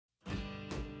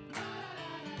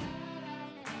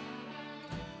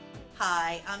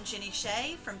Hi, I'm Ginny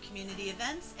Shea from Community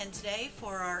Events, and today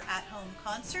for our at-home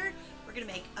concert, we're going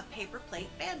to make a paper plate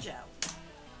banjo.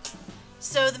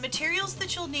 So the materials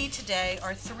that you'll need today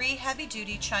are 3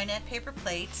 heavy-duty Chinette paper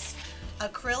plates,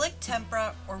 acrylic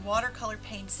tempera or watercolor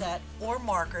paint set or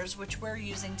markers, which we're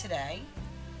using today,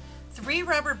 3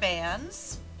 rubber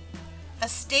bands, a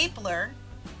stapler,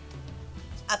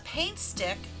 a paint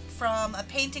stick from a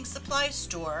painting supply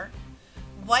store,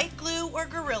 white glue or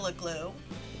Gorilla Glue,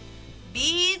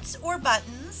 beads or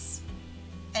buttons,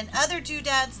 and other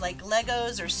doodads like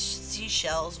Legos or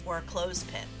seashells or a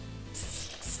clothespin.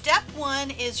 Step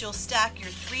 1 is you'll stack your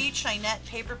 3 Chinette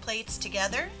paper plates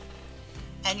together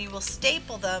and you will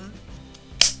staple them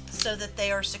so that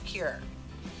they are secure.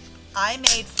 I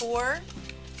made 4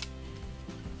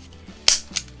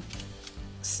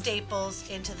 staples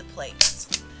into the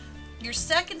plates. Your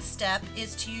second step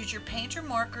is to use your painter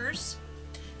markers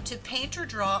to paint or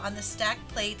draw on the stacked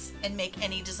plates and make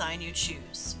any design you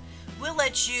choose. We'll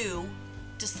let you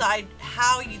decide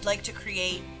how you'd like to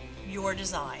create your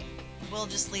design. We'll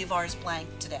just leave ours blank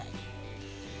today.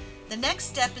 The next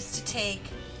step is to take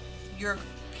your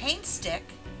paint stick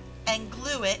and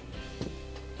glue it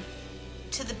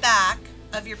to the back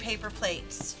of your paper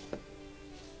plates.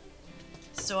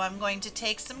 So I'm going to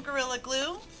take some Gorilla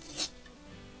Glue,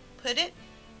 put it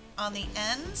on the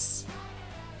ends,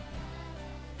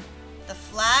 the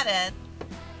flat end,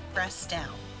 press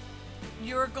down.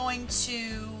 You're going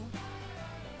to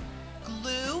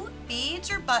glue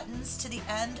beads or buttons to the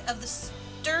end of the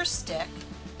stir stick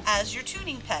as your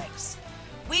tuning pegs.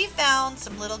 We found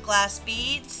some little glass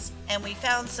beads and we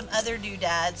found some other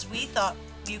doodads. We thought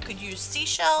you could use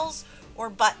seashells or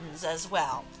buttons as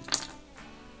well.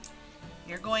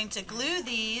 You're going to glue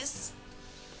these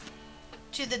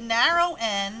to the narrow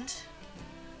end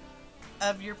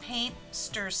of your paint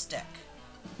stir stick.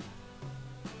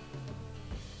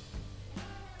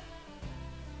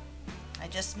 I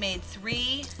just made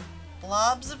 3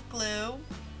 blobs of glue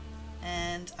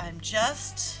and I'm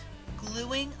just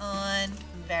gluing on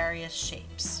various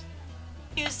shapes.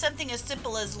 Use something as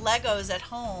simple as Legos at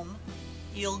home.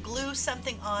 You'll glue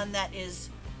something on that is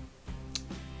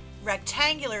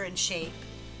rectangular in shape.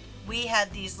 We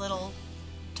had these little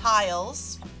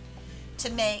tiles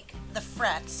to make the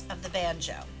frets of the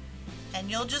banjo,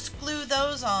 and you'll just glue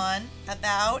those on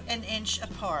about 1 inch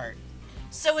apart.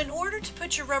 So in order to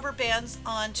put your rubber bands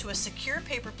onto a secure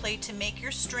paper plate to make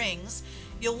your strings,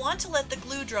 you'll want to let the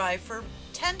glue dry for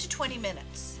 10 to 20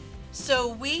 minutes. So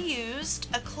we used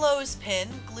a clothespin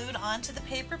glued onto the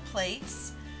paper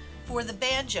plates for the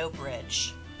banjo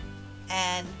bridge.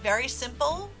 And very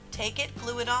simple, take it,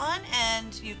 glue it on,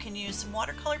 and you can use some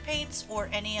watercolor paints or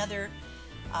any other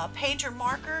paint or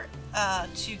marker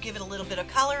to give it a little bit of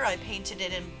color. I painted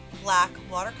it in black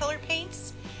watercolor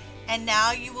paints. And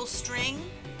now you will string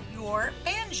your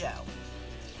banjo.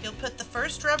 You'll put the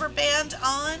first rubber band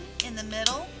on in the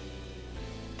middle,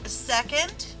 the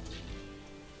second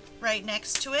right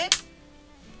next to it,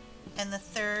 and the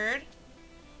third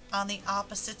on the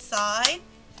opposite side.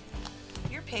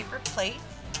 Your paper plate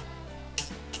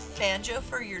banjo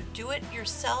for your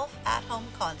do-it-yourself at-home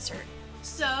concert.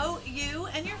 So you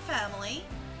and your family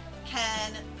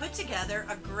can put together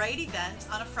a great event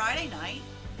on a Friday night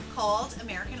called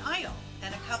American Idol,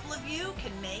 and a couple of you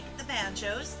can make the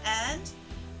banjos and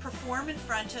perform in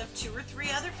front of 2 or 3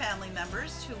 other family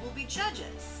members who will be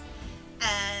judges,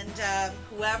 and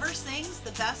whoever sings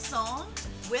the best song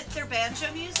with their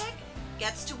banjo music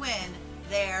gets to win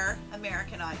their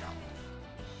American Idol.